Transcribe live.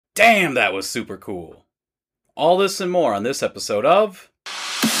Damn, that was super cool. All this and more on this episode of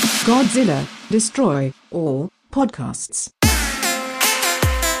Godzilla, Destroy All Podcasts.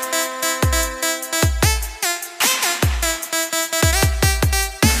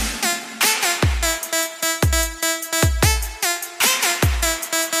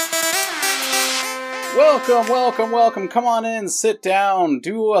 Welcome. Come on in, sit down,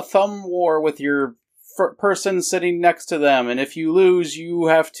 do a thumb war with your person sitting next to them, and if you lose, you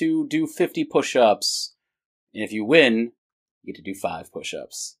have to do 50 push-ups. And if you win, you get to do 5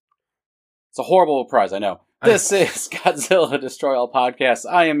 push-ups. It's a horrible prize, I know. This is Godzilla Destroy All Podcasts.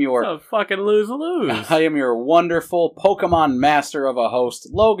 I am your... fucking lose-lose. I am your wonderful Pokemon master of a host,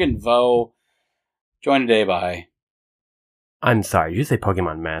 Logan Vo. Joined today by... I'm sorry, you say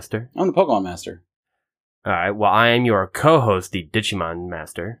Pokemon Master? I'm the Pokemon Master. Alright, well, I am your co-host, the Digimon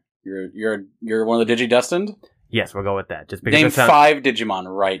Master. You're one of the Digi-Destined? Yes, we'll go with that. Just because Name 5 Digimon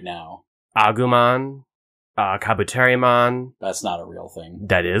right now. Agumon, Kabuterimon. That's not a real thing.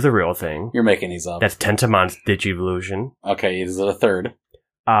 That is a real thing. You're making these up. That's Tentamon's Digivolution. Okay, is it a third?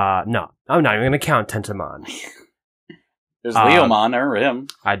 No. I'm not even going to count Tentamon. There's Leomon, I remember him.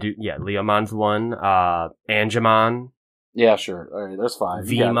 I do, yeah, Leomon's one. Angemon. Yeah, sure. Alright, there's 5.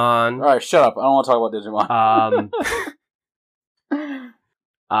 Vmon. Alright, shut up. I don't want to talk about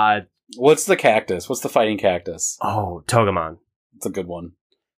Digimon. What's the cactus? What's the fighting cactus? Oh, Togemon. It's a good one.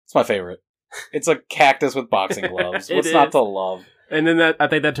 It's my favorite. It's a cactus with boxing gloves. What's not to love? And then I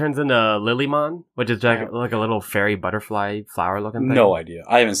think that turns into Lilymon, which is like a little fairy butterfly flower looking thing. No idea.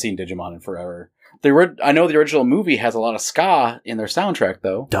 I haven't seen Digimon in forever. I know the original movie has a lot of ska in their soundtrack,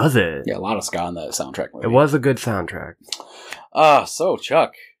 though. Does it? Yeah, a lot of ska in the soundtrack movie. It was a good soundtrack. So,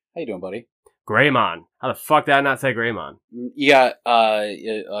 Chuck, how you doing, buddy? Greymon. How the fuck did I not say Greymon? You got,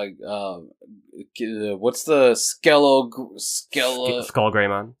 what's the Skull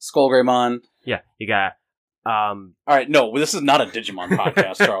Greymon. Skull Greymon. Yeah, you got, Alright, no, this is not a Digimon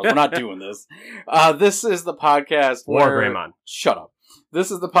podcast, Charles. We're not doing this. This is the podcast where... War Greymon. Shut up.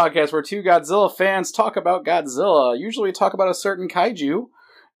 This is the podcast where 2 Godzilla fans talk about Godzilla. Usually we talk about a certain kaiju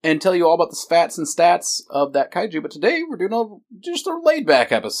and tell you all about the facts and stats of that kaiju, but today we're doing just a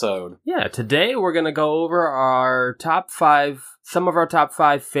laid-back episode. Yeah, today we're going to go over some of our top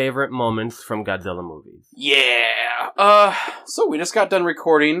 5 favorite moments from Godzilla movies. Yeah! So we just got done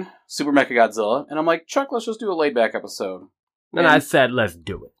recording Super Mechagodzilla, and I'm like, Chuck, let's just do a laid-back episode. And I said, let's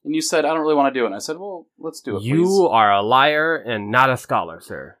do it. And you said, I don't really want to do it. And I said, well, let's do it, You please. are a liar and not a scholar,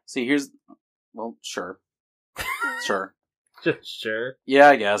 sir. See, well, sure. Sure. Just sure. Yeah,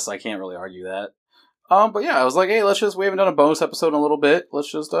 I guess. I can't really argue that. But yeah, I was like, hey, we haven't done a bonus episode in a little bit.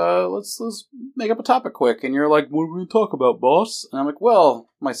 Let's just, let's make up a topic quick. And you're like, what are we going to talk about, boss? And I'm like, well,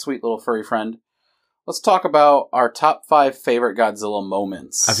 my sweet little furry friend, let's talk about our top 5 favorite Godzilla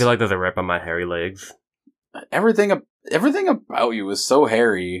moments. I feel like there's a rip on my hairy legs. Everything about you is so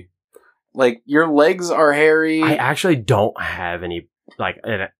hairy. Like, your legs are hairy. I actually don't have any, like,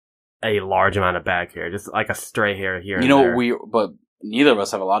 a large amount of back hair. Just, like, a stray hair here and there. But neither of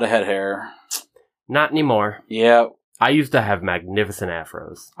us have a lot of head hair. Not anymore. Yeah. I used to have magnificent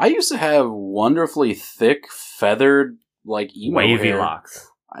afros. I used to have wonderfully thick, feathered, like, emo wavy hair. locks.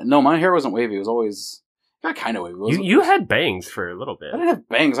 No, my hair wasn't wavy. It was always... Got kind of wavy. You had bangs for a little bit. I didn't have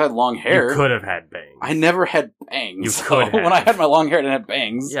bangs. I had long hair. You could have had bangs. I never had bangs. You could have. When I had my long hair, I didn't have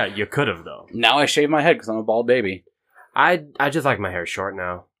bangs. Yeah, you could have, though. Now I shave my head because I'm a bald baby. I just like my hair short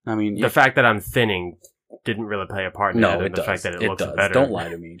now. I mean... The fact that I'm thinning didn't really play a part in it. The fact that it looks better. Don't lie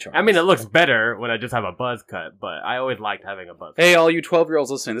to me, Charles. I mean, it looks better when I just have a buzz cut, but I always liked having a buzz cut. Hey, all you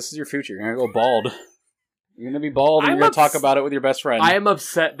 12-year-olds listening, this is your future. You're going to go bald. You're going to be bald and you're going to talk about it with your best friend. I am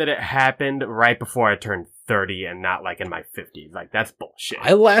upset that it happened right before I turned 30 and not like in my 50s. Like, that's bullshit.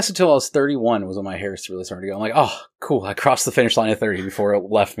 I lasted until I was 31 was when my hair really started to go. I'm like, oh, cool. I crossed the finish line at 30 before it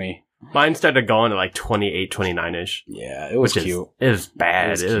left me. Mine started going at like 28, 29-ish. Yeah, it was cute. It was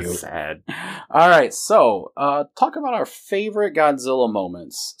bad. It cute. was sad. All right, so talk about our favorite Godzilla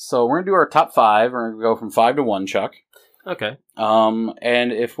moments. So we're going to do our top 5. We're going to go from 5 to 1, Chuck. Okay.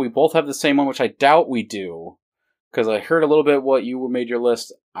 And if we both have the same one, which I doubt we do, because I heard a little bit what you made your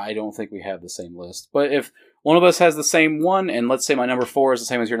list, I don't think we have the same list. But if one of us has the same one, and let's say my number 4 is the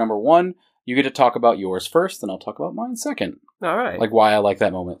same as your number 1, you get to talk about yours first, and I'll talk about mine second. All right. Like why I like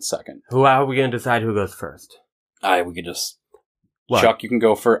that moment second. How are we going to decide who goes first? We could just... What? Chuck, you can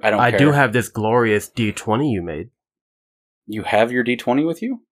go first. I don't care. I do have this glorious D20 you made. You have your D20 with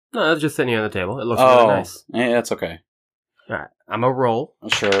you? No, it's just sitting here on the table. It looks really nice. Yeah, that's okay. All right. I'm going to roll.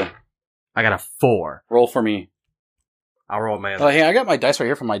 Sure. I got a 4. Roll for me. I'll roll my... Oh, hey, I got my dice right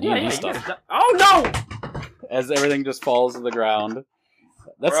here from my D&D stuff. Oh, no! As everything just falls to the ground.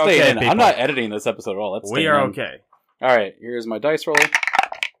 That's We're staying okay, in. I'm people. not editing this episode at all. That's We staying are in. okay. All right, here's my dice roll.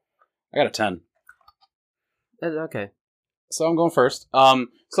 I got a 10. Okay. So I'm going first.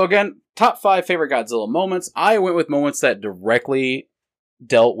 So again, top 5 favorite Godzilla moments. I went with moments that directly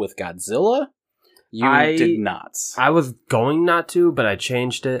dealt with Godzilla. You did not. I was going not to, but I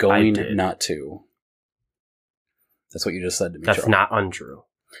changed it. Going I did. not to. That's what you just said to me. That's Charles. not untrue.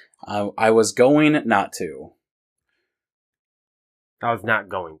 I was going not to. I was not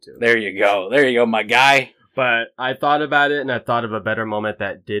going to. There you go. There you go, my guy. But I thought about it, and I thought of a better moment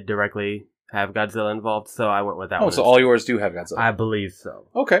that did directly have Godzilla involved, so I went with that one. Oh, so all yours do have Godzilla. I believe so.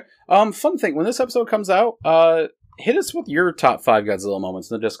 Okay. Fun thing, when this episode comes out, hit us with your top 5 Godzilla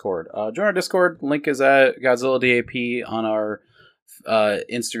moments in the Discord. Join our Discord. Link is at Godzilla DAP on our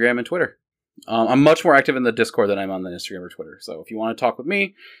Instagram and Twitter. I'm much more active in the Discord than I'm on the Instagram or Twitter. So if you want to talk with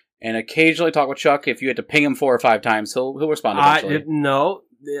me and occasionally talk with Chuck, if you had to ping him 4 or 5 times, he'll respond eventually. No.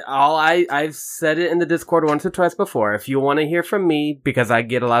 I've said it in the Discord once or twice before. If you want to hear from me, because I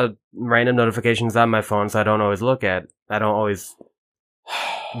get a lot of random notifications on my phone, so I don't always look at. I don't always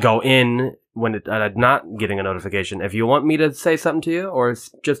go in when I'm not getting a notification. If you want me to say something to you or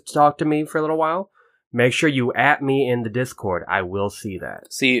just talk to me for a little while, make sure you at me in the Discord. I will see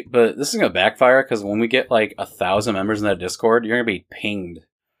that. See, but this is going to backfire because when we get like 1,000 members in that Discord, you're going to be pinged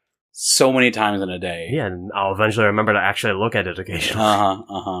so many times in a day. Yeah, and I'll eventually remember to actually look at it occasionally.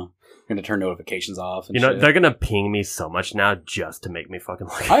 You're going to turn notifications off. And shit. They're going to ping me so much now just to make me fucking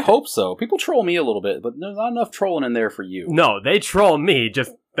look at it. I hope so. People troll me a little bit, but there's not enough trolling in there for you. No, they troll me.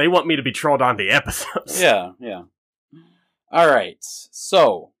 Just they want me to be trolled on the episodes. Yeah. All right.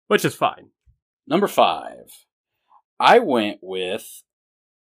 So, which is fine. Number 5. I went with.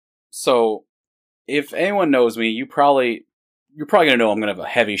 So, if anyone knows me, you're probably going to know I'm going to have a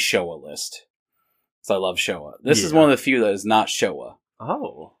heavy Showa list. So I love Showa. This is one of the few that is not Showa.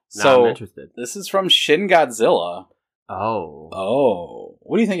 Oh. So I'm interested. This is from Shin Godzilla. Oh.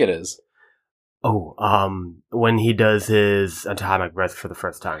 What do you think it is? When he does his atomic breath for the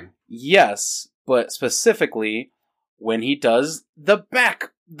first time. Yes, but specifically when he does the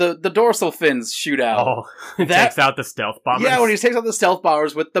dorsal fins shoot out. Oh, he takes out the stealth bombers. Yeah, when he takes out the stealth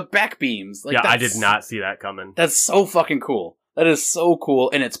bombers with the back beams. Like, yeah, I did not see that coming. That's so fucking cool. That is so cool,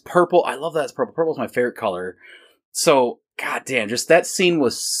 and it's purple. I love that it's purple. Purple's my favorite color. So, goddamn, just that scene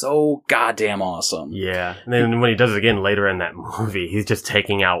was so goddamn awesome. Yeah, and then when he does it again later in that movie, he's just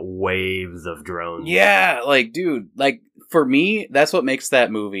taking out waves of drones. Yeah, like, dude, like, for me, that's what makes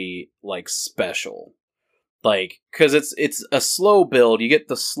that movie, like, special. Like, because it's a slow build. You get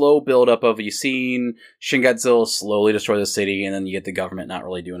the slow build up of you seeing Shin Godzilla slowly destroy the city, and then you get the government not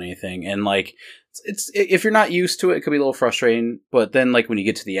really doing anything. And, like, it's if you're not used to it, it could be a little frustrating. But then, like, when you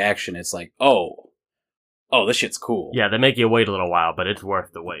get to the action, it's like, oh, this shit's cool. Yeah, they make you wait a little while, but it's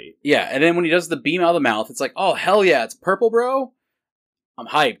worth the wait. Yeah, and then when he does the beam out of the mouth, it's like, oh, hell yeah, it's purple, bro. I'm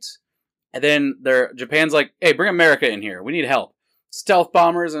hyped. And then Japan's like, hey, bring America in here. We need help. Stealth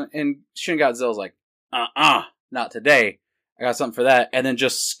bombers, and Shin Godzilla's like, not today. I got something for that. And then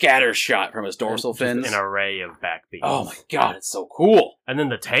just scatter shot from his dorsal fins. An array of back beams. Oh my god, it's so cool. And then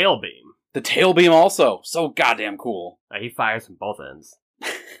the tail beam. The tail beam also. So goddamn cool. He fires from both ends.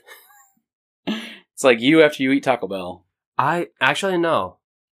 It's like you after you eat Taco Bell. I actually no.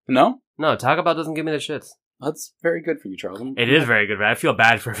 No? No, Taco Bell doesn't give me the shits. That's very good for you, Charles. It is very good, but I feel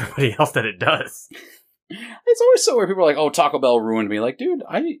bad for everybody else that it does. It's always so weird. People are like, oh, Taco Bell ruined me. Like, dude,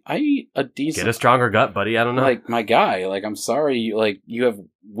 I eat a decent... Get a stronger gut, buddy. I don't know. Like, my guy, like, I'm sorry, like, you have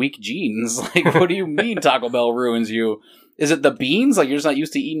weak genes. Like, what do you mean Taco Bell ruins you? Is it the beans? Like, you're just not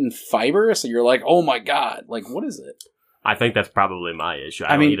used to eating fiber? So you're like, oh my god. Like, what is it? I think that's probably my issue.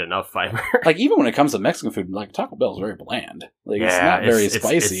 I don't eat enough fiber. Like, even when it comes to Mexican food, like, Taco Bell is very bland. Like, it's not very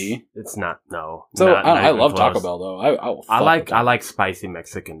spicy. It's not, no. So, not I love close. Taco Bell, though. I like spicy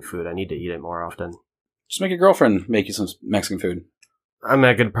Mexican food. I need to eat it more often. Just make your girlfriend make you some Mexican food. I mean,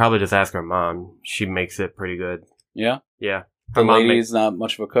 I could probably just ask her mom. She makes it pretty good. Yeah? Yeah. The lady's not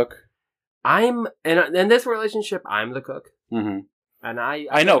much of a cook? In this relationship, I'm the cook. Mm-hmm. And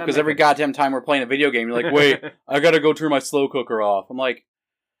I know, because every goddamn time we're playing a video game, you're like, wait, I gotta go turn my slow cooker off. I'm like,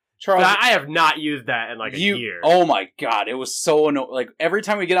 Charles... I have not used that in like a year. Oh my god, it was so annoying. Like, every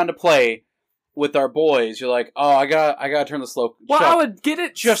time we get on to play with our boys, you're like, oh, I gotta turn the slow... Well, I would get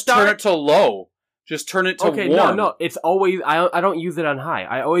it... Just turn it to low. Just turn it to warm. No, it's always... I don't use it on high.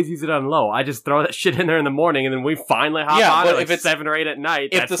 I always use it on low. I just throw that shit in there in the morning, and then we finally hop on at like 7 or 8 at night.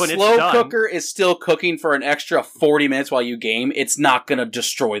 If the slow cooker is still cooking for an extra 40 minutes while you game, it's not going to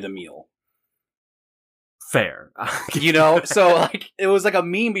destroy the meal. Fair. You know? So, like, it was like a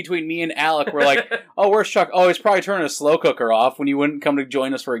meme between me and Alec. We're like, oh, where's Chuck? Oh, he's probably turning a slow cooker off when you wouldn't come to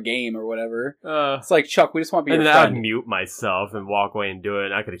join us for a game or whatever. It's like, Chuck, we just want to be your friend. And then I would mute myself and walk away and do it,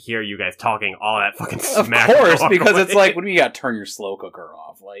 and I could hear you guys talking all that fucking smack. Of course, because it's like, when do you gotta turn your slow cooker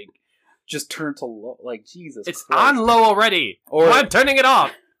off? Like, just turn it to low. Like, Jesus It's Christ. on low already. Or I'm turning it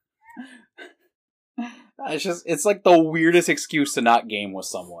off. It's like the weirdest excuse to not game with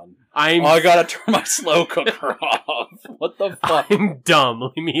someone. I gotta turn my slow cooker off. What the fuck? I'm dumb.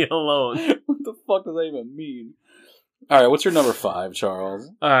 Leave me alone. What the fuck does that even mean? Alright, what's your number 5, Charles?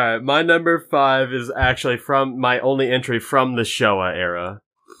 Alright, my number 5 is actually from my only entry from the Showa era.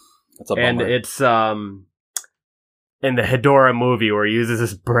 That's a bummer. And it's in the Hedora movie where he uses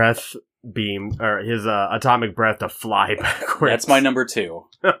his breath beam, or his atomic breath to fly backwards. That's my number 2.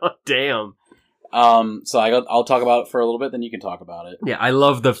 Oh, damn. So I'll talk about it for a little bit, then you can talk about it. Yeah, I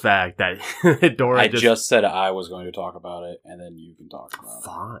love the fact that Hedora I just said I was going to talk about it, and then you can talk about it.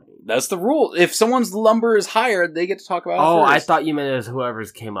 Fine. That's the rule. If someone's number is higher, they get to talk about it first. I thought you meant it was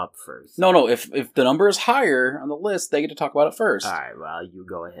whoever's came up first. No, if the number is higher on the list, they get to talk about it first. Alright, well, you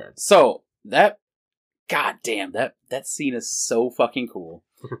go ahead. So, goddamn, that scene is so fucking cool.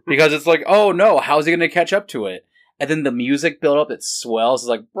 Because it's like, oh no, how's he going to catch up to it? And then the music build up, it swells. It's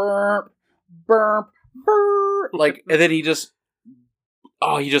like, burp, burp, burp. Like, and then he just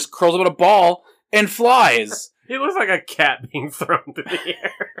curls up in a ball and flies. He looks like a cat being thrown through the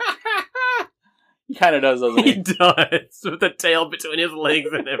air. He kind of does, doesn't he? He does, with the tail between his legs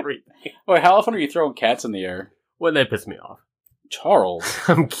and everything. Wait, how often are you throwing cats in the air? When they piss me off. Charles.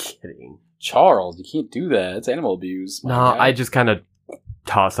 I'm kidding. Charles, you can't do that. It's animal abuse. No, I just kind of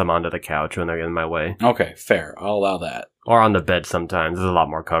toss them onto the couch when they're in my way. Okay, fair. I'll allow that. Or on the bed sometimes. There's a lot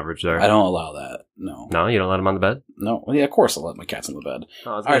more coverage there. I don't allow that. No. No? You don't let them on the bed? No. Well, yeah, of course I'll let my cats on the bed.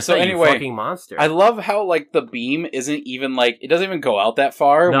 Oh, all right, so anyway, you fucking monster. I love how, like, the beam isn't even, like, it doesn't even go out that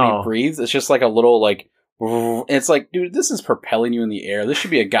far when he breathes. It's just, like, a little, like, it's like, dude, this is propelling you in the air. This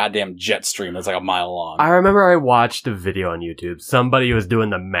should be a goddamn jet stream that's, like, a mile long. I remember I watched a video on YouTube. Somebody was doing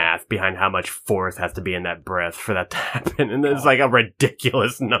the math behind how much force has to be in that breath for that to happen, and it's, like, a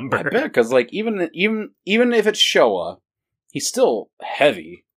ridiculous number. I bet, because, like, even if it's Showa, he's still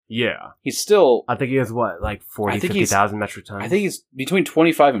heavy. Yeah. He's still... I think he has, what, like 50,000 metric tons? I think he's between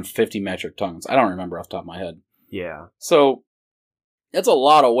 25 and 50 metric tons. I don't remember off the top of my head. Yeah. So, that's a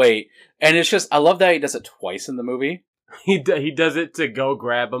lot of weight. And it's just, I love that he does it twice in the movie. He does it to go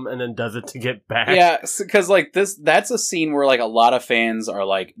grab him and then does it to get back. Yeah, because, like, that's a scene where, like, a lot of fans are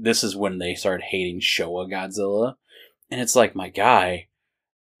like, this is when they start hating Showa Godzilla. And it's like, my guy,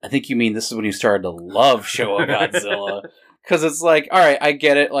 I think you mean this is when you started to love Showa Godzilla. Because it's like, alright, I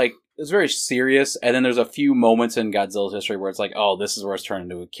get it, like, it's very serious, and then there's a few moments in Godzilla's history where it's like, oh, this is where it's turned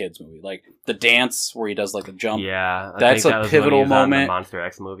into a kid's movie. Like, the dance, where he does, like, the jump. Yeah. That's a pivotal moment. The Monster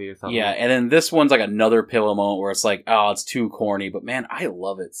X movie or something. Yeah, and then this one's, like, another pivotal moment where it's like, oh, it's too corny, but man, I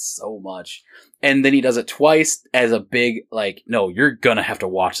love it so much. And then he does it twice as a big, like, no, you're gonna have to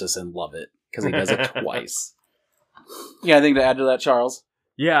watch this and love it, because he does it twice. Yeah, anything to add to that, Charles?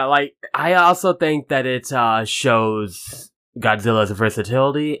 Yeah, like, I also think that it shows Godzilla's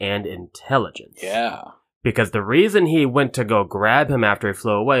versatility and intelligence. Yeah. Because the reason he went to go grab him after he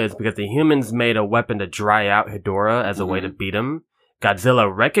flew away is because the humans made a weapon to dry out Hedora as a way to beat him.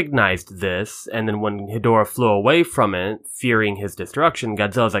 Godzilla recognized this, and then when Hedora flew away from it, fearing his destruction,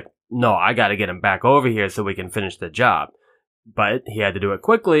 Godzilla's like, no, I gotta get him back over here so we can finish the job. But he had to do it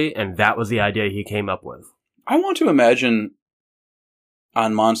quickly, and that was the idea he came up with. I want to imagine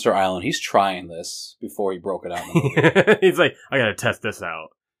on Monster Island, he's trying this before he broke it out in the movie. He's like, I gotta test this out.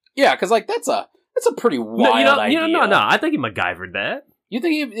 Yeah, because, like, that's a pretty wild idea. No, I think he MacGyvered that. You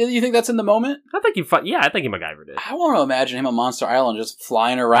think that's in the moment? I think he MacGyvered it. I want to imagine him on Monster Island just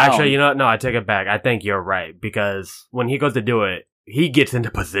flying around. Actually, you know what? No, I take it back. I think you're right, because when he goes to do it, he gets into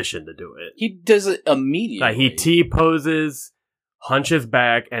position to do it. He does it immediately. Like, he T-poses, hunches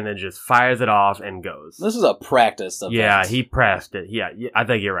back, and then just fires it off and goes. This is a practice of Yeah, he pressed it. Yeah, I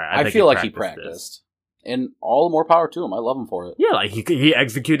think you're right. I feel like he practiced. And all the more power to him. I love him for it. Yeah, like, he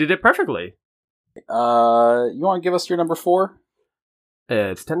executed it perfectly. You want to give us your number 4?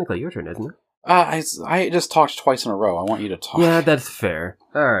 It's technically your turn, isn't it? I just talked twice in a row. I want you to talk. Yeah, that's fair.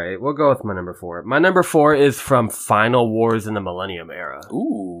 Alright, we'll go with my number 4. My number 4 is from Final Wars in the Millennium Era.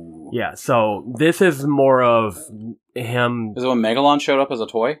 Ooh. Yeah, so this is more of him... Is it when Megalon showed up as a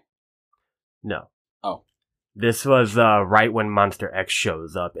toy? No. Oh. This was right when Monster X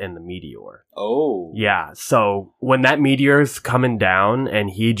shows up in the meteor. Oh. Yeah, so when that meteor's coming down and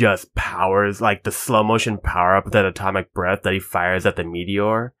he just powers, like the slow motion power up with that atomic breath that he fires at the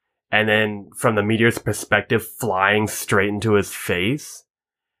meteor, and then from the meteor's perspective, flying straight into his face.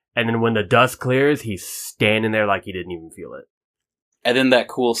 And then when the dust clears, he's standing there like he didn't even feel it. And then that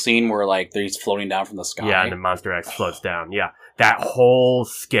cool scene where, like, he's floating down from the sky. Yeah, and then Monster X floats down. Yeah, that whole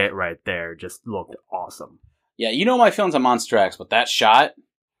skit right there just looked awesome. Yeah, you know my feelings on Monster X, but that shot...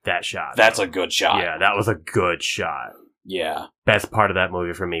 That's a good shot. Yeah, that was a good shot. Yeah. Best part of that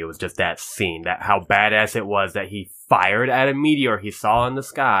movie for me was just that scene. That how badass it was that he fired at a meteor he saw in the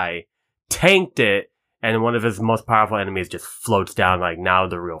sky, tanked it, and one of his most powerful enemies just floats down like, now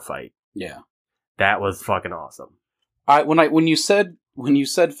the real fight. Yeah. That was fucking awesome. When you said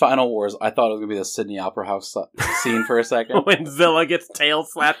Final Wars, I thought it was gonna be the Sydney Opera House scene for a second. When Zilla gets tail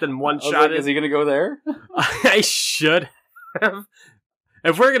slapped in one shot. Like, is he gonna go there? I should have.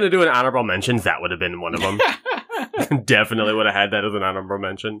 If we're gonna do an honorable mentions, that would have been one of them. Definitely would have had that as an honorable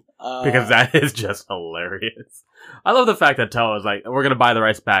mention because that is just hilarious. I love the fact that Toho was like, "We're gonna buy the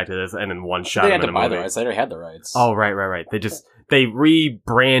rights back to this," and in one shot, they had to buy the rights. They already had the rights. Oh, right. They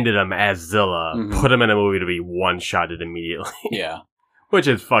rebranded him as Zilla, put him in a movie to be one-shotted immediately. Yeah. Which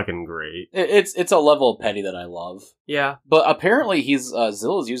is fucking great. It's a level of petty that I love. Yeah. But apparently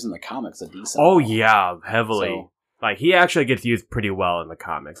Zilla's used in the comics a decent amount. Yeah, heavily. So. Like, he actually gets used pretty well in the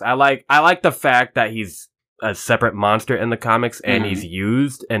comics. I like the fact that he's a separate monster in the comics and he's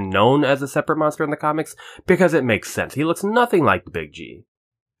used and known as a separate monster in the comics because it makes sense. He looks nothing like the Big G.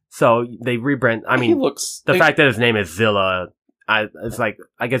 So they rebrand. I mean, the fact that his name is Zilla, it's like,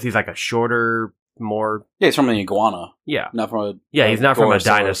 I guess he's like a shorter, more. Yeah, he's from an iguana. Yeah, not from a. Yeah, he's not from a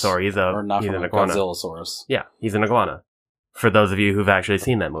dinosaur. He's an iguana. Godzillasaurus. Yeah, he's an iguana. For those of you who've actually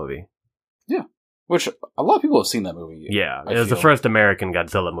seen that movie. Yeah, which a lot of people have seen that movie. Yeah, it was the first American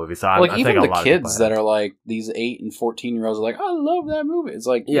Godzilla movie. So I think a lot of people kids that are like these 8 and 14-year-olds are like, I love that movie. It's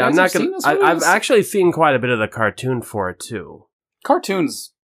like, yeah, I'm not gonna. I've actually seen quite a bit of the cartoon for it too.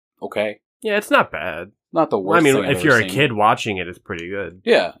 Cartoon's okay. Yeah, it's not bad. Not the worst. I mean, if you're a kid watching it, it's pretty good.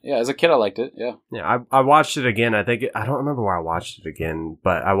 Yeah. As a kid, I liked it. Yeah. Yeah, I watched it again. I don't remember where I watched it again,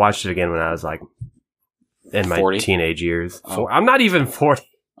 but I watched it again when I was like in my 40? teenage years. Oh. I'm not even 40.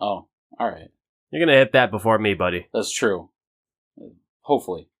 Oh, all right. You're gonna hit that before me, buddy. That's true.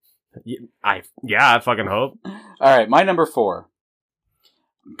 Hopefully. I fucking hope. All right, my number 4.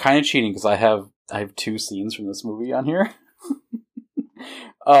 I'm kind of cheating because I have 2 scenes from this movie on here.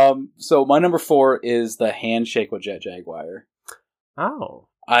 So my number 4 is the handshake with Jet Jaguar. Oh,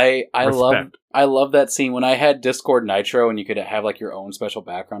 I love that scene when I had Discord Nitro and you could have like your own special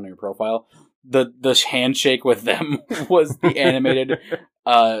background in your profile. The handshake with them was the animated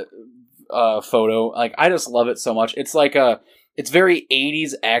photo. Like, I just love it so much. It's like it's very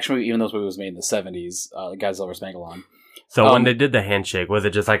 80s action movie, even though this movie was made in the 70s. Godzilla vs. Megalon. So when they did the handshake, was it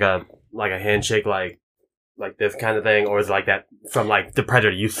just like a handshake like this kind of thing, or is it like that from like the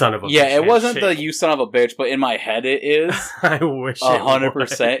Predator, you son of a bitch? Yeah, it wasn't the you son of a bitch, but in my head it is. I wish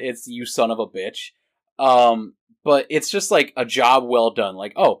 100% it's you son of a bitch. But it's just like a job well done.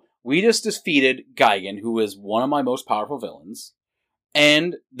 Like, oh, we just defeated Gigan, who is one of my most powerful villains,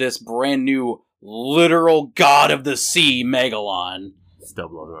 and this brand new literal god of the sea, Megalon. Still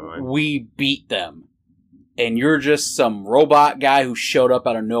blows my mind. We beat them. And you're just some robot guy who showed up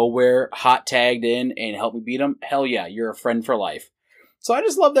out of nowhere, hot tagged in, and helped me beat him? Hell yeah, you're a friend for life. So I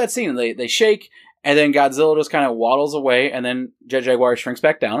just love that scene. They shake, and then Godzilla just kind of waddles away, and then Jet Jaguar shrinks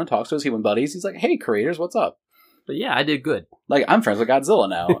back down and talks to his human buddies. He's like, hey, creators, what's up? But yeah, I did good. Like, I'm friends with Godzilla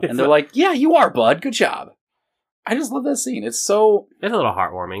now. And they're like, yeah, you are, bud. Good job. I just love that scene. It's a little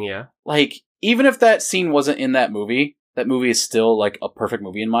heartwarming, yeah. Like, even if that scene wasn't in that movie is still, like, a perfect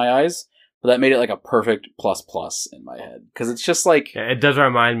movie in my eyes. But that made it like a perfect plus in my head. Because it's just like... Yeah, it does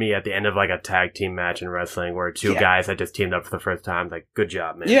remind me at the end of like a tag team match in wrestling where two guys had just teamed up for the first time. Like, good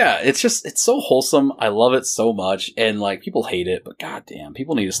job, man. Yeah, it's so wholesome. I love it so much. And like, people hate it. But goddamn,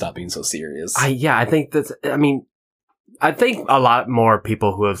 people need to stop being so serious. I think I think a lot more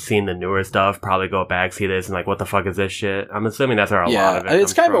people who have seen the newer stuff probably go back, see this, and like, what the fuck is this shit? I'm assuming that's where a lot of it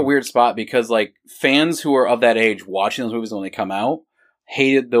it's kind of a weird spot because like, fans who are of that age watching those movies when they come out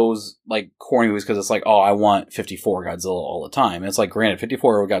hated those like corny movies because it's like, oh, I want 54 Godzilla all the time. And it's like, granted,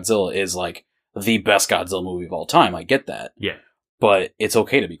 54 Godzilla is like the best Godzilla movie of all time. I get that. Yeah. But it's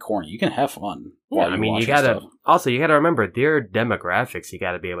okay to be corny. You can have fun. Yeah, I mean, you gotta remember their demographics you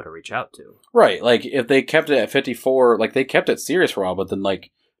gotta be able to reach out to. Right. Like, if they kept it at 54, like, they kept it serious for a while, but then,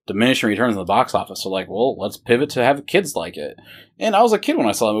 like, diminishing returns in the box office. So, like, well, let's pivot to have kids like it. And I was a kid when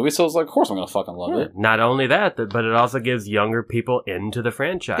I saw the movie, so I was like, of course I'm gonna fucking love it. Not only that, but it also gives younger people into the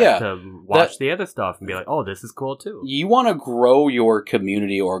franchise to watch the other stuff and be like, oh, this is cool too. You want to grow your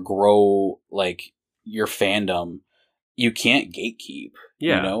community or grow, like, your fandom. you can't gatekeep.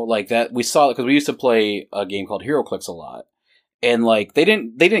 Yeah. You know, like that, we saw it because we used to play a game called HeroClix a lot. And, like, they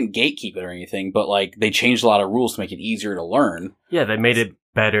didn't gatekeep it or anything, but, like, they changed a lot of rules to make it easier to learn. Yeah, they made it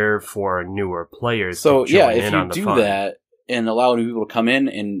better for newer players. So, to join if in you on the do fun. that and allow new people to come in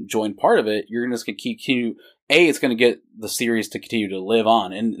and join part of it, you're just going to continue. It's going to get the series to continue to live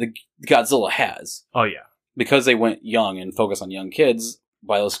on. And the Godzilla has. Oh, yeah. Because they went young and focused on young kids,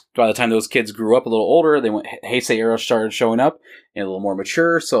 by the time those kids grew up a little older, they went Heisei era started showing up and a little more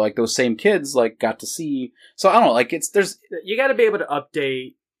mature. So like those same kids like got to see. So I don't know, like you got to be able to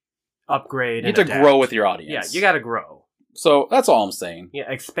upgrade. You have to grow with your audience. Yeah, you got to grow. So that's all I'm saying. Yeah,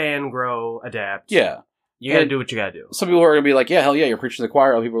 expand, grow, adapt. Yeah, you got to do what you got to do. Some people are gonna be like, yeah, hell yeah, you're preaching to the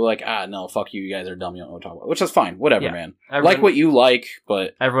choir. Other people are like, no, fuck you guys are dumb. You don't know what to talk about. Which is fine, whatever, man. Like what you like,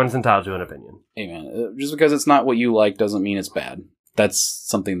 but everyone's entitled to an opinion. Hey, man, just because it's not what you like doesn't mean it's bad. That's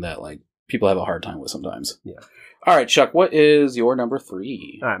something that, like, people have a hard time with sometimes. Yeah. All right, Chuck, what is your number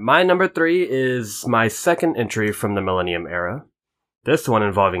 3? All right, my number 3 is my second entry from the Millennium Era. This one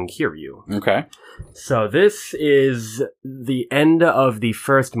involving Kiryu. Okay. So this is the end of the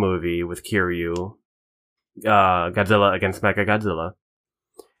first movie with Kiryu, Godzilla against Mechagodzilla.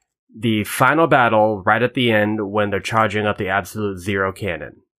 The final battle right at the end when they're charging up the Absolute Zero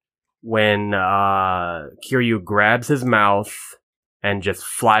cannon. When Kiryu grabs his mouth and just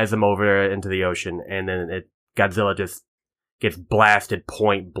flies him over into the ocean, and then Godzilla just gets blasted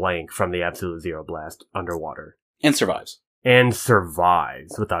point blank from the Absolute Zero blast underwater. And survives. And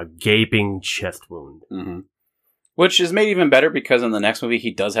survives with a gaping chest wound. Mm-hmm. Which is made even better because in the next movie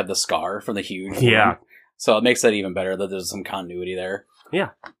he does have the scar from the huge wound. Yeah. So it makes that even better that there's some continuity there. Yeah.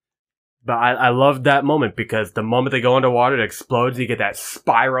 But I love that moment because the moment they go underwater, it explodes, you get that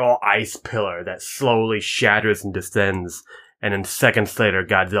spiral ice pillar that slowly shatters and descends. And then seconds later,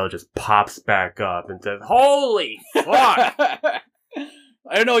 Godzilla just pops back up and says, "Holy fuck!"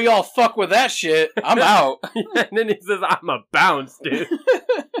 I don't know y'all fuck with that shit. I'm out. And then he says, "I'm a bounce, dude."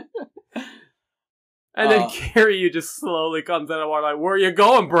 And then Kiryu just slowly comes out of water like, "Where you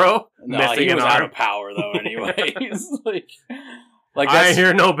going, bro?" No, Missing he was an out arm. of power, though, anyways. like I ain't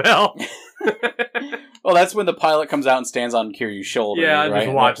hear no bell. Well, that's when the pilot comes out and stands on Kiryu's shoulder. Yeah, right?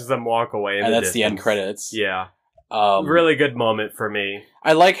 just watches them walk away. And that's the end credits. Yeah. Really good moment for me.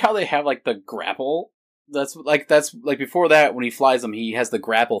 I like how they have like the grapple. That's before that when he flies them, he has the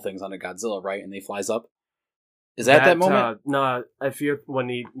grapple things on a Godzilla, right? And he flies up. Is that moment? No, you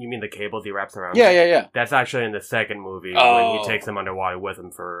mean the cables he wraps around. Yeah. That's actually in the second movie when he takes them underwater with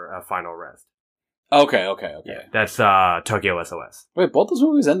him for a final rest. Okay. Yeah, that's Tokyo SOS. Wait, both those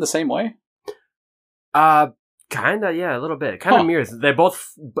movies end the same way? Kinda, yeah, a little bit. Kind of mirrors. They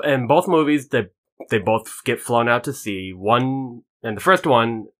both in both movies. They both get flown out to sea. One, and the first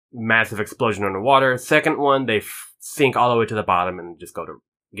one, massive explosion underwater. Second one, they sink all the way to the bottom and just go to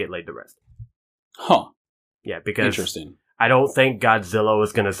get laid to rest. Huh. Yeah, because interesting. I don't think Godzilla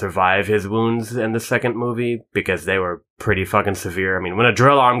was going to survive his wounds in the second movie because they were pretty fucking severe. I mean, when a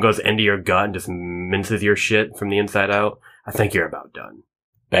drill arm goes into your gut and just minces your shit from the inside out, I think you're about done.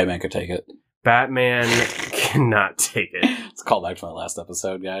 Batman could take it. Batman cannot take it. Let's call back to my last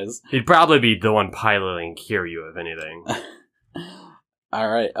episode, guys. He'd probably be the one piloting Kiryu, if anything. All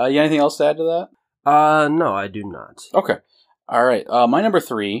right. You got anything else to add to that? No, I do not. Okay. All right. My number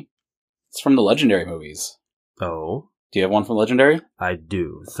 3 is from the Legendary movies. Oh? Do you have one from Legendary? I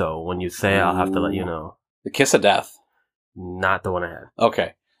do. So when you say it, I'll have to let you know. The Kiss of Death. Not the one I had.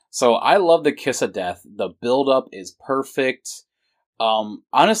 Okay. So I love the Kiss of Death. The build-up is perfect.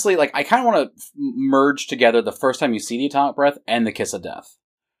 Honestly, like, I kind of want to merge together the first time you see the Atomic Breath and the Kiss of Death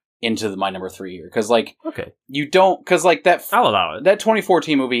into my number 3 here. Because, like, okay, you don't, because, like, I'll allow it. That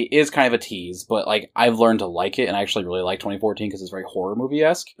 2014 movie is kind of a tease, but, like, I've learned to like it, and I actually really like 2014 because it's very horror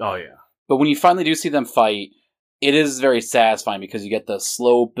movie-esque. Oh, yeah. But when you finally do see them fight, it is very satisfying because you get the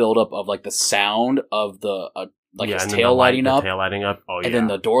slow build-up of, like, the sound of the, his tail lighting up. Tail lighting up. Oh, yeah. And then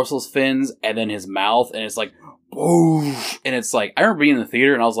the dorsal fins, and then his mouth, and it's like, boom! And it's like, I remember being in the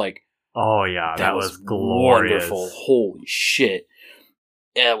theater, and I was like, oh, yeah, that was glorious. Wonderful. Holy shit.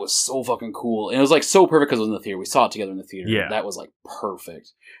 Yeah, it was so fucking cool. And it was, like, so perfect because it was in the theater. We saw it together in the theater. Yeah. That was, like,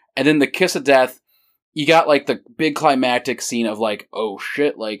 perfect. And then the Kiss of Death, you got, like, the big climactic scene of, like, oh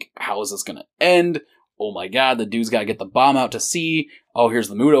shit, like, how is this gonna end? Oh my god, the dude's gotta get the bomb out to sea. Oh, here's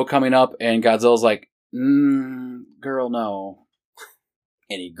the Muto coming up. And Godzilla's like, girl, no.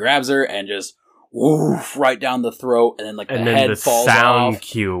 And he grabs her and just woof right down the throat, and then like the head falls off. And then the sound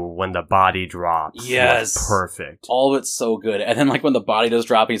cue when the body drops. Yes, was perfect. All of it's so good. And then like when the body does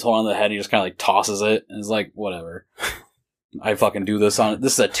drop, he's holding on to the head, and he just kind of like tosses it, and it's like whatever. I fucking do this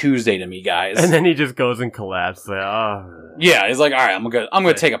is a Tuesday to me, guys. And then he just goes and collapses. Like, oh. Yeah, he's like, all right, I'm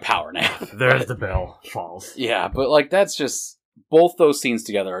gonna take a power nap. There's the bell. Falls. Yeah, but like that's just both those scenes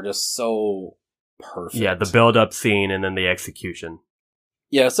together are just so perfect. Yeah, the build-up scene and then the execution.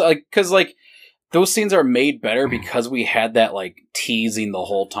 Yeah, so like, because like those scenes are made better because we had that like teasing the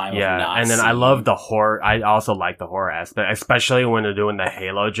whole time. Yeah, of not and then seeing. I love the horror. I also like the horror aspect, especially when they're doing the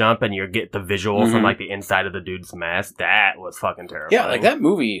halo jump and you get the visual from like the inside of the dude's mask. That was fucking terrifying. Yeah, like that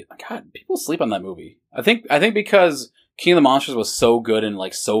movie. God, people sleep on that movie. I think because King of the Monsters was so good and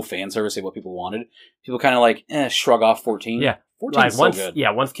like so fan servicey what people wanted. People kind of like shrug off 14. Yeah. 14 like so once, good. Yeah,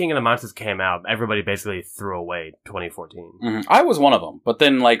 once King of the Monsters came out, everybody basically threw away 2014. Mm-hmm. I was one of them, but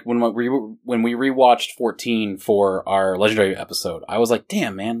then like when we rewatched 14 for our Legendary episode, I was like,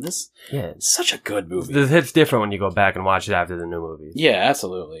 "Damn, man, this is such a good movie." This hits different when you go back and watch it after the new movies. Yeah,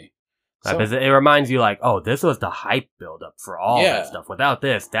 absolutely. So, because it reminds you, like, oh, this was the hype build-up for all that stuff. Without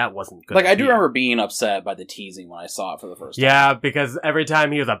this, that wasn't good. Like, I do remember being upset by the teasing when I saw it for the first time. Yeah, because every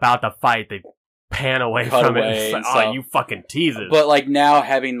time he was about to fight, they pan away from it. It's like, oh, you fucking teasers. But, like, now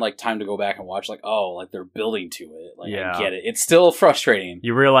having, like, time to go back and watch, like, oh, like, they're building to it. Like, I get it. It's still frustrating.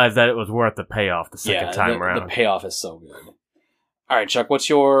 You realize that it was worth the payoff the second time around. The payoff is so good. All right, Chuck, what's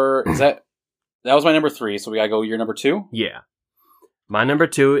your... That was my number 3, so we gotta go your number 2? Yeah. My number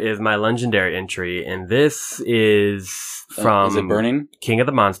 2 is my legendary entry, and this is from is it Burning? King of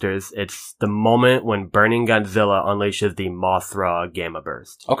the Monsters. It's the moment when Burning Godzilla unleashes the Mothra Gamma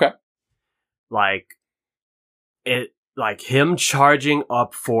Burst. Okay. Like him charging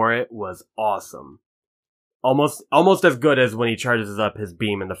up for it was awesome. Almost as good as when he charges up his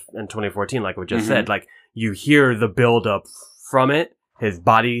beam in 2014, like we just said. Like, you hear the build up from it. His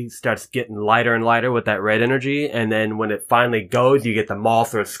body starts getting lighter and lighter with that red energy, and then when it finally goes, you get the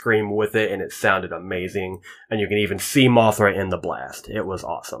Mothra scream with it, and it sounded amazing. And you can even see Mothra in the blast. It was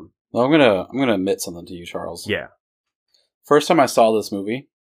awesome. Well, I'm gonna admit something to you, Charles. Yeah. First time I saw this movie,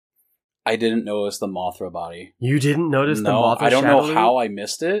 I didn't notice the Mothra body. You didn't notice the Mothra? I don't know how I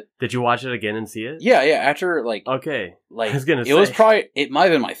missed it. Did you watch it again and see it? Yeah. After okay, like I was gonna say. It might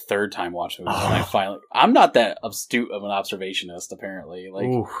have been my third time watching it when I finally. I'm not that astute of an observationist, apparently. Like,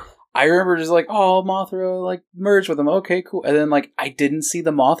 I remember just like, oh, Mothra like merged with him. Okay, cool. And then like I didn't see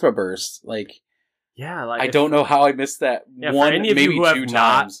the Mothra burst. Like, yeah, like I don't know how I missed that one, maybe two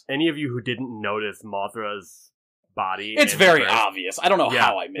times. Any of you who didn't notice Mothra's body, it's very obvious. I don't know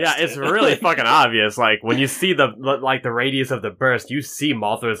how I missed it. Yeah, it's really fucking obvious. Like, when you see the radius of the burst, you see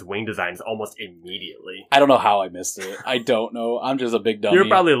Mothra's wing designs almost immediately. I don't know how I missed it. I don't know. I'm just a big dummy. You're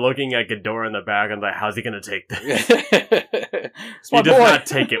probably looking at Ghidorah in the back and like, how's he gonna take this? He does not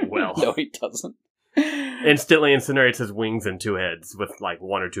take it well. No, he doesn't. Instantly incinerates his wings and 2 heads with like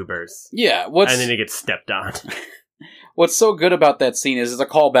 1 or 2 bursts. Yeah, and then he gets stepped on. What's so good about that scene is it's a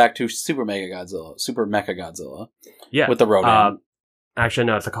callback to Super Mecha Godzilla. Yeah. With the Rodan. Actually,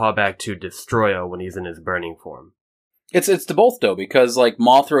 no, it's a callback to Destroyo when he's in his burning form. It's to both, though, because, like,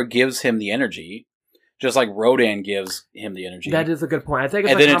 Mothra gives him the energy, just like Rodan gives him the energy. That is a good point. I think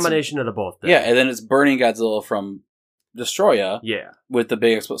it's a combination of the both. Yeah, and then it's Burning Godzilla from Destroya. Yeah. With the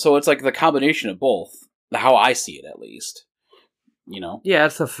big explosion. So it's like the combination of both. How I see it, at least. You know? Yeah,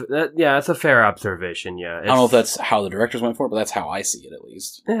 it's a fair observation, yeah. I don't know if that's how the directors went for it, but that's how I see it, at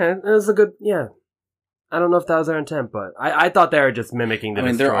least. Yeah, it was a good, yeah. I don't know if that was their intent, but I thought they were just mimicking the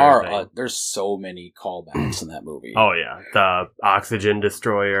Destroyer thing. There's so many callbacks in that movie. Oh, yeah. The Oxygen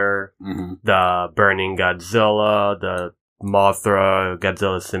Destroyer, the Burning Godzilla, the Mothra,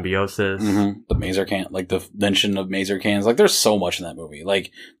 Godzilla symbiosis. The Maser Can, like the mention of Maser Cans. Like, there's so much in that movie.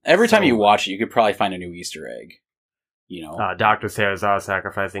 Like, every time you watch it, you could probably find a new Easter egg. You know, Dr. Serizawa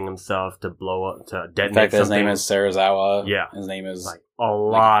sacrificing himself to blow up, to detonate in fact, something. his name is Serizawa. Yeah. His name is... Like, a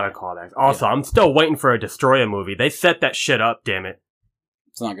lot of callbacks. Also, I'm still waiting for a Destroyer movie. They set that shit up, damn it.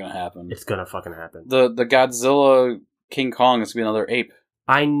 It's not gonna happen. It's gonna fucking happen. The Godzilla King Kong is gonna be another ape.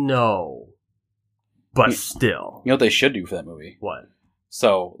 I know. But still. You know what they should do for that movie? What?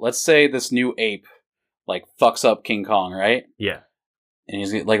 So, let's say this new ape, like, fucks up King Kong, right? Yeah. And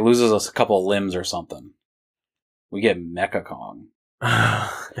he's, like, loses a couple of limbs or something. We get Mecha Kong.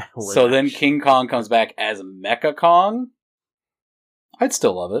 So then King Kong comes back as Mecha Kong? I'd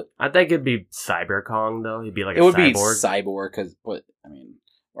still love it. I think it'd be Cyber Kong, though. He'd be like it would be Cyborg, but, I mean...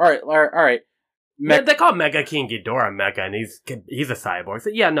 Alright. They call Mecha King Ghidorah Mecha, and he's a cyborg. So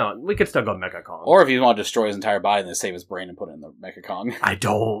yeah, no, we could still go Mecha Kong. Or if you want to destroy his entire body and then save his brain and put it in the Mecha Kong. I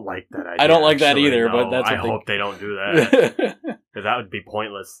don't like that idea. I don't like that either, no. but that's what I hope they don't do that. Because that would be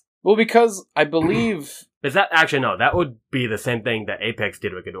pointless. Well, because I believe... Is that... Actually, no. That would be the same thing that Apex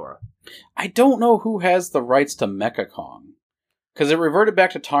did with Ghidorah. I don't know who has the rights to Mecha Kong. Because it reverted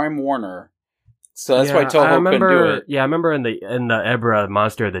back to Time Warner. So that's why Toho couldn't do it. Yeah, I remember in the Ebra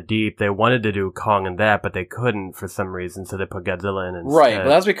Monster of the Deep, they wanted to do Kong and that, but they couldn't for some reason, so they put Godzilla in instead. Right, but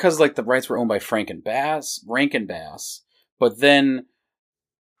that's because like the rights were owned by Rankin Bass. But then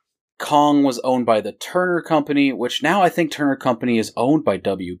Kong was owned by the Turner Company, which now I think Turner Company is owned by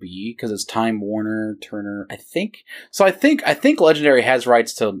WB because it's Time Warner, Turner. I think Legendary has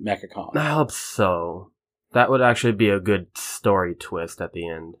rights to Mecha Kong. I hope so. That would actually be a good story twist at the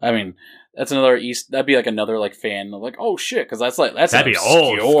end. I mean, that'd be like another like fan like, oh shit, because that'd be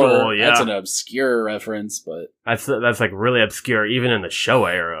old school, yeah. That's an obscure reference, but that's like really obscure, even in the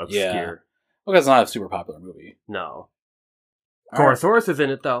Showa era. Obscure. Yeah, well, it's not a super popular movie. No. Gorosaurus is in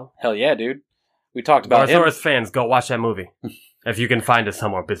it though. Hell yeah, dude. We talked about Gorosaurus fans, go watch that movie if you can find it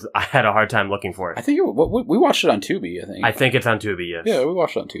somewhere. Because I had a hard time looking for it. I think we watched it on Tubi. I think it's on Tubi. Yes. Yeah, we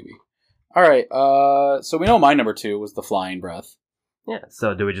watched it on Tubi. All right, so we know my number 2 was the Flying Breath. Yeah,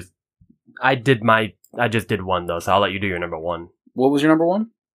 so do we just... I just did one, though, so I'll let you do your number 1. What was your number 1?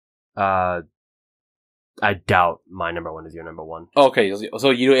 I doubt my number 1 is your number 1. Okay, so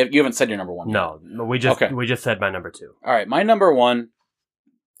you haven't said your number 1 yet. No, we just said my number 2. All right, my number 1,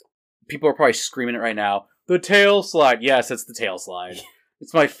 people are probably screaming it right now, the tail slide. Yes, it's the tail slide.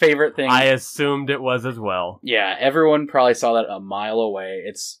 It's my favorite thing. I assumed it was as well. Yeah, everyone probably saw that a mile away.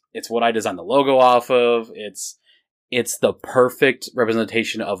 It's what I designed the logo off of. It's the perfect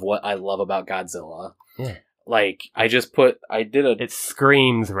representation of what I love about Godzilla. Yeah. Like, It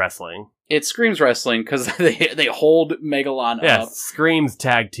screams wrestling. It screams wrestling because they hold Megalon up. Yeah, screams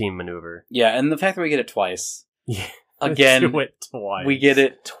tag team maneuver. Yeah, and the fact that we get it twice. Yeah. Again, do it twice. We get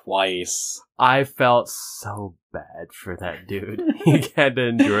it twice. I felt so bad for that dude. He had to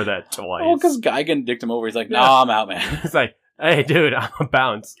endure that twice. Oh, because Gigan dicked him over. He's like, nah, I'm out, man. He's like, hey, dude, I'm a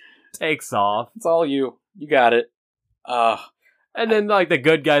bounce. Takes off. It's all you. You got it. And then, like, the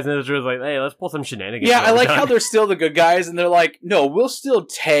good guys in this room like, hey, let's pull some shenanigans. Yeah, I like how they're still the good guys, and they're like, no, we'll still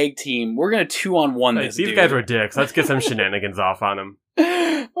tag team. We're going to 2-on-1 this These dude. guys were dicks. Let's get some shenanigans off on them.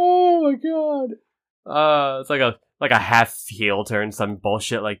 Oh, my God. It's like a half heel turn, some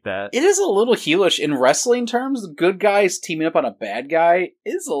bullshit like that. It is a little heelish. In wrestling terms, good guys teaming up on a bad guy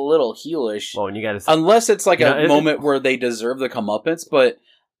is a little heelish. Well, and you gotta... Unless it's like a moment where they deserve the comeuppance, but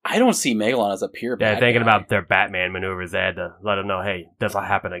I don't see Megalon as a pure bad guy. Thinking about their Batman maneuvers, they had to let him know, hey, this will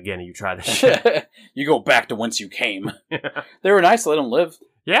happen again and you try this shit. You go back to whence you came. They were nice to let him live.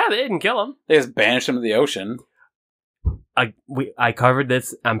 Yeah, they didn't kill him. They just banished him to the ocean. I covered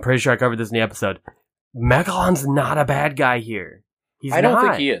this, I'm pretty sure I covered this in the episode. Megalon's not a bad guy here. I don't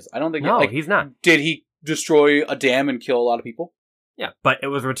think he is. I don't think he's not. Did he destroy a dam and kill a lot of people? Yeah, but it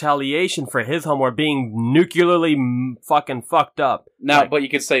was retaliation for his homeworld being nuclearly fucking fucked up. Now, but you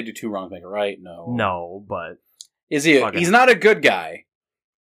could say do 2 wrongs make a right. No, but is he? He's not a good guy,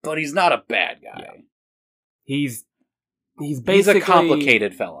 but he's not a bad guy. Yeah. He's basically a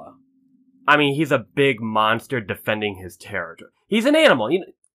complicated fella. I mean, he's a big monster defending his territory. He's an animal.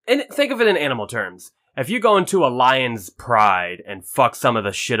 And think of it in animal terms. If you go into a lion's pride and fuck some of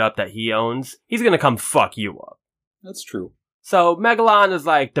the shit up that he owns, he's gonna come fuck you up. That's true. So Megalon is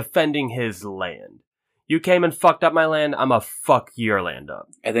like defending his land. You came and fucked up my land, I'ma fuck your land up.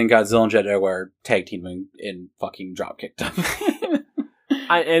 And then Godzilla and Jet Jaguar tag teaming and fucking drop kicked him.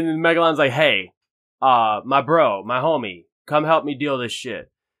 And Megalon's like, hey, my bro, my homie, come help me deal this shit.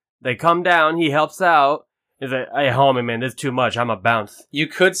 They come down, he helps out. He's like, hey, homie, man, this is too much. I'm a bounce. You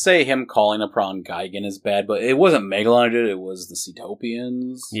could say him calling upon Gigan is bad, but it wasn't Megalon who did it. It was the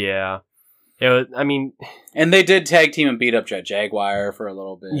Cetopians. Yeah. It was, I mean... And they did tag team and beat up Jet Jaguar for a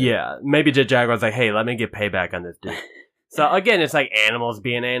little bit. Yeah. Maybe Jet Jaguar's like, hey, let me get payback on this dude. So, again, it's like animals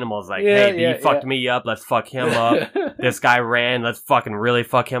being animals. Like, he fucked me up. Let's fuck him up. This guy ran. Let's fucking really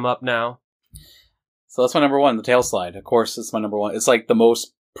fuck him up now. So that's my number 1, the tail slide. Of course, it's my number 1. It's like the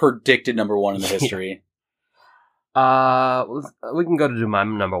most predicted number 1 in the history. We can go to do my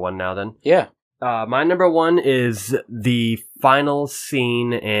number 1 now then. Yeah. My number 1 is the final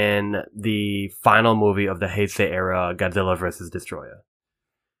scene in the final movie of the Heisei era, Godzilla vs. Destroyer.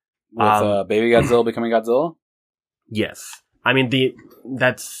 With baby Godzilla becoming Godzilla? Yes. I mean,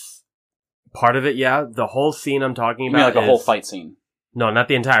 that's part of it, yeah. The whole scene I'm talking about You mean like a whole fight scene? No, not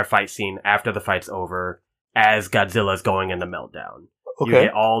the entire fight scene. After the fight's over, as Godzilla's going in the meltdown. Okay. You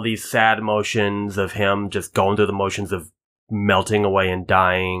get all these sad emotions of him just going through the motions of melting away and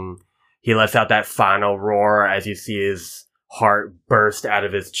dying. He lets out that final roar as you see his heart burst out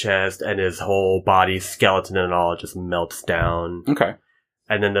of his chest and his whole body, skeleton and all, just melts down. Okay.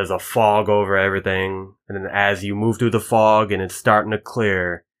 And then there's a fog over everything. And then as you move through the fog and it's starting to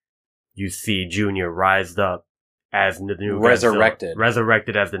clear, you see Junior rise up as the new Resurrected. Godzilla.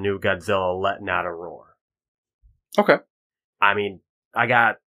 Resurrected as the new Godzilla letting out a roar. Okay. I mean, I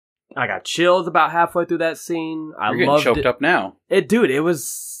got chills about halfway through that scene. You're getting choked up now. It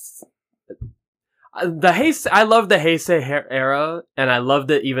was the Heisei. I love the Heisei era, and I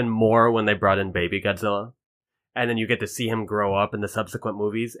loved it even more when they brought in Baby Godzilla. And then you get to see him grow up in the subsequent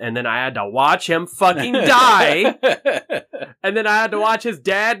movies. And then I had to watch him fucking die. And then I had to watch his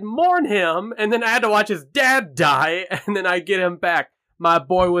dad mourn him. And then I had to watch his dad die. And then I get him back. My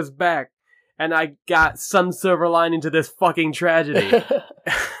boy was back. And I got some silver lining to this fucking tragedy.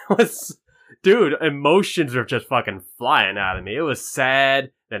 Dude, emotions were just fucking flying out of me. It was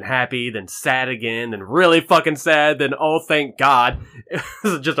sad, then happy, then sad again, then really fucking sad, then oh, thank God. It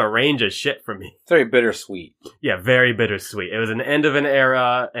was just a range of shit for me. Very bittersweet. Yeah, very bittersweet. It was an end of an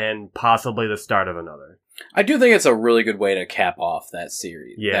era and possibly the start of another. I do think it's a really good way to cap off that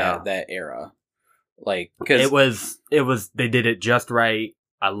series. Yeah. That era. Like, because it was, they did it just right.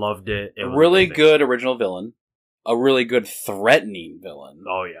 I loved it. It was really amazing. good original villain. A really good threatening villain.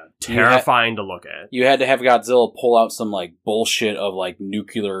 Oh yeah, terrifying to look at. You had to have Godzilla pull out some like bullshit of like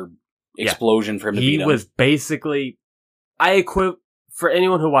nuclear explosion for him to beat him. He was basically, for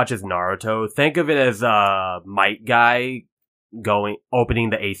anyone who watches Naruto, think of it as Might Guy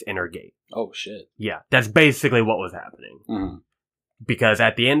opening the 8th inner gate. Oh shit. Yeah, that's basically what was happening. Mm-hmm. Because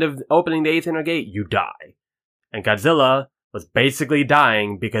at the end of opening the 8th inner gate, you die. And Godzilla was basically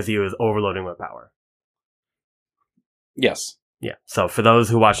dying because he was overloading with power. Yes. Yeah. So for those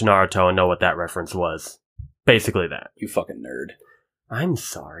who watch Naruto and know what that reference was, basically that. You fucking nerd. I'm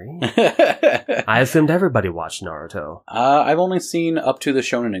sorry. I assumed everybody watched Naruto. I've only seen up to the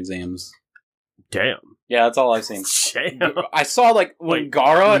shonen exams. Damn. Yeah, that's all I've seen. Damn. I saw like when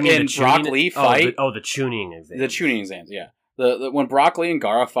Gaara and Brock Lee fight. The tuning exams. The tuning exams, yeah. The when Brock Lee and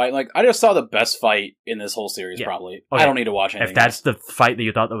Gaara fight, like I just saw the best fight in this whole series. Probably. Okay. I don't need to watch anything. If that's the fight that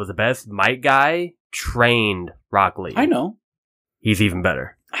you thought that was the best, Might Guy trained Brock Lee. I know. He's even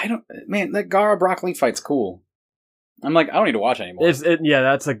better. Man, that Gaara Brock Lee fight's cool. I'm like, I don't need to watch anymore. Yeah,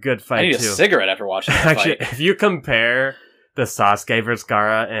 that's a good fight. I need too. a cigarette after watching that Actually, fight. if you compare the Sasuke vs.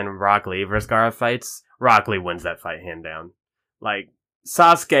 Gaara and Rock Lee vs. Gaara fights, Rock Lee wins that fight hand down. Like,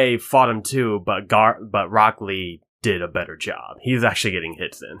 Sasuke fought him too, but Rock Lee did a better job. He's actually getting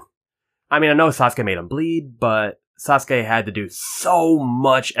hits in. I mean, I know Sasuke made him bleed, but Sasuke had to do so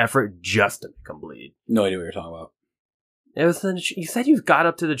much effort just to make him bleed. No idea what you're talking about. It was you said you got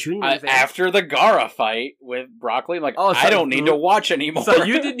up to the tuning exam. After the Gaara fight with Brock Lee, like, I don't need to watch anymore. So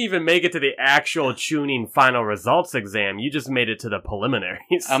you didn't even make it to the actual tuning final results exam. You just made it to the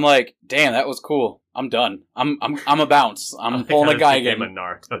preliminaries. I'm like, damn, that was cool. I'm done. I'm a bounce. I'm pulling a guy again. A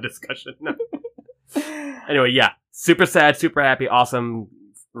Naruto discussion. Anyway, yeah, super sad, super happy, awesome,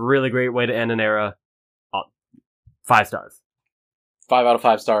 really great way to end an era. 5 stars. 5 out of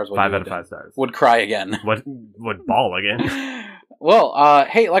 5 stars. 5 out of 5 stars. Would cry again. Would bawl again. Well,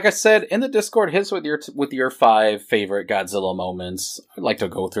 hey, like I said, in the Discord, hit us with your 5 favorite Godzilla moments. I'd like to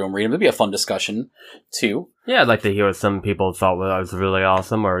go through and read them. It'd be a fun discussion, too. Yeah, I'd like to hear what some people thought was really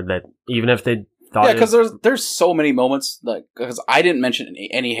awesome, or that even if they thought... Yeah, because there's so many moments, because I didn't mention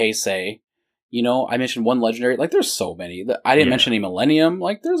any Heisei. You know, I mentioned one legendary. Like, there's so many. I didn't mention any Millennium.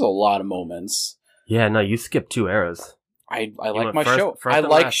 Like, there's a lot of moments. Yeah, no, you skipped 2 eras. I like my show. I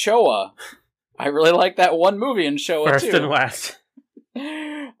like Showa. I really like that one movie in Showa first too. And last.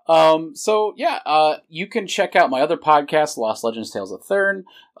 So yeah, you can check out my other podcast, Lost Legends Tales of Thurn.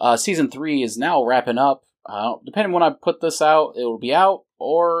 Season 3 is now wrapping up. Depending when I put this out, it will be out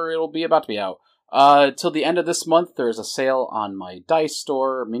or it'll be about to be out. Till the end of this month, there's a sale on my dice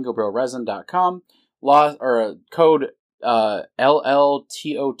store, mingobroresin.com. Code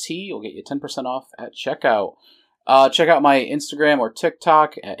LLTOT will get you 10% off at checkout. Check out my Instagram or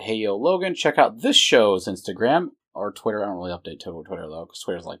TikTok at HeyYoLogan. Check out this show's Instagram or Twitter. I don't really update Twitter though, because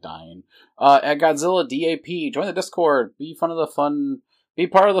Twitter's like dying. At Godzilla DAP. Join the Discord. Be part of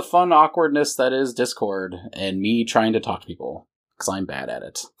the fun awkwardness that is Discord and me trying to talk to people, because I'm bad at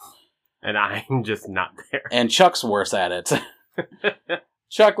it. And I'm just not there. And Chuck's worse at it.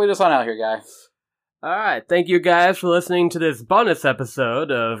 Chuck, lead us on out here, guy. Alright, thank you guys for listening to this bonus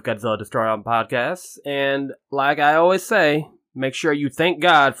episode of Godzilla Destroy All Podcasts. And like I always say, make sure you thank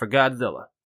God for Godzilla.